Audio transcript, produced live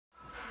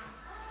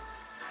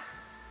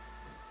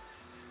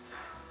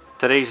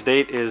Today's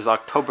date is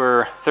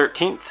October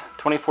 13th,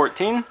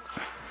 2014.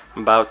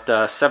 I'm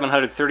about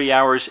 730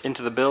 hours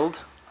into the build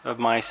of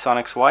my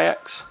Sonix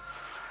Waiex.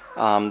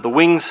 The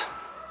wings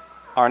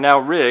are now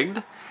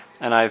rigged,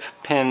 and I've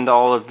pinned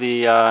all of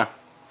the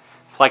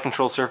flight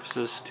control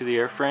surfaces to the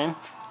airframe,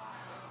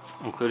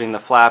 including the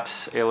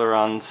flaps,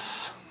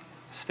 ailerons,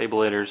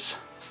 stabilators,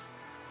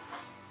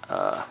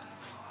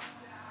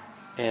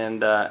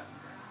 and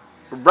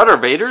rudder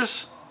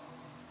baiters.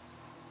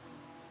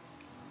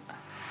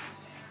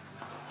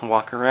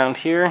 Walk around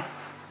here.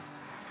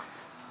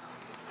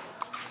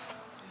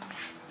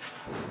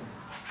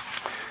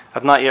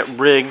 I've not yet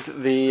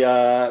rigged the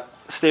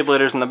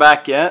stabilators in the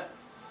back yet,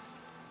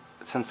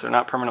 since they're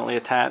not permanently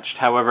attached.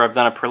 However, I've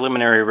done a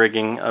preliminary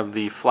rigging of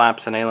the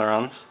flaps and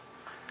ailerons.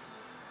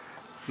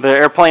 The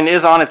airplane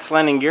is on its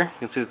landing gear. You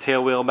can see the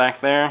tail wheel back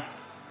there,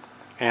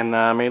 and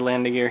the main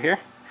landing gear here.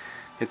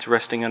 It's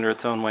resting under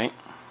its own weight.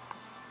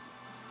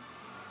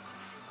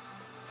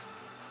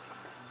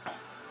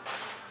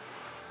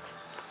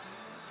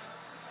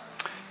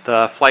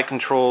 The flight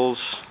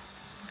controls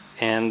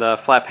and the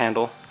flap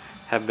handle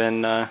have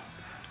been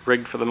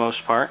rigged for the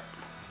most part.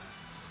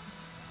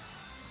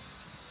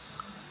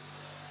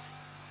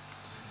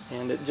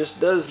 And it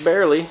just does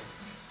barely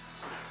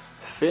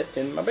fit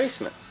in my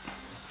basement.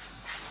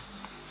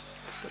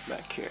 Step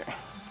back here.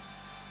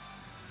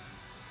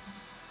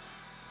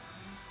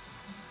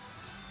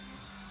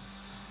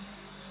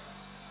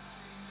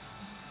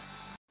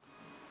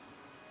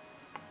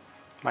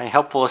 My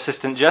helpful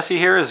assistant Jesse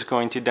here is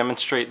going to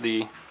demonstrate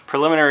the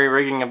preliminary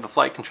rigging of the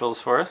flight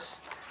controls for us.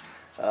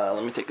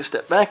 Let me take a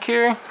step back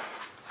here.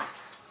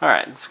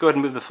 Alright, let's go ahead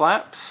and move the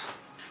flaps.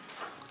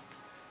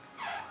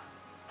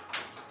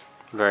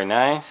 Very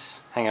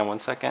nice. Hang on one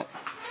second.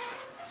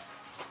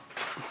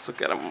 Let's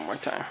look at them one more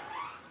time.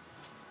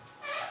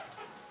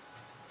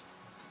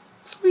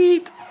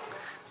 Sweet!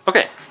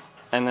 Okay,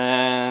 and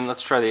then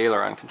let's try the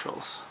aileron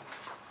controls.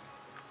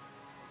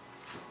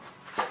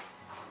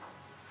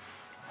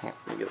 Let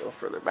me get a little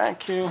further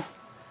back here.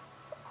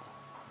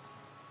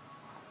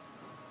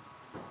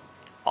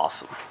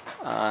 Awesome.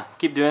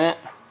 Keep doing it.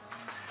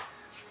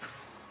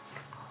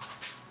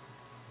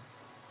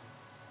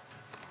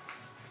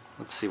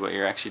 Let's see what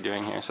you're actually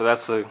doing here. So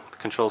that's the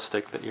control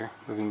stick that you're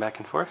moving back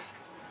and forth.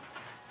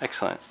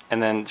 Excellent.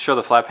 And then show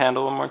the flap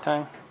handle one more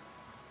time.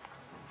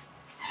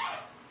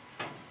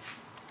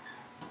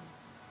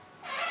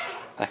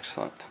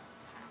 Excellent.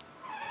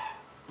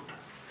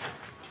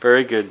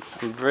 Very good.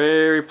 I'm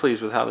very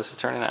pleased with how this is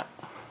turning out.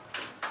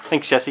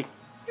 Thanks, Jesse.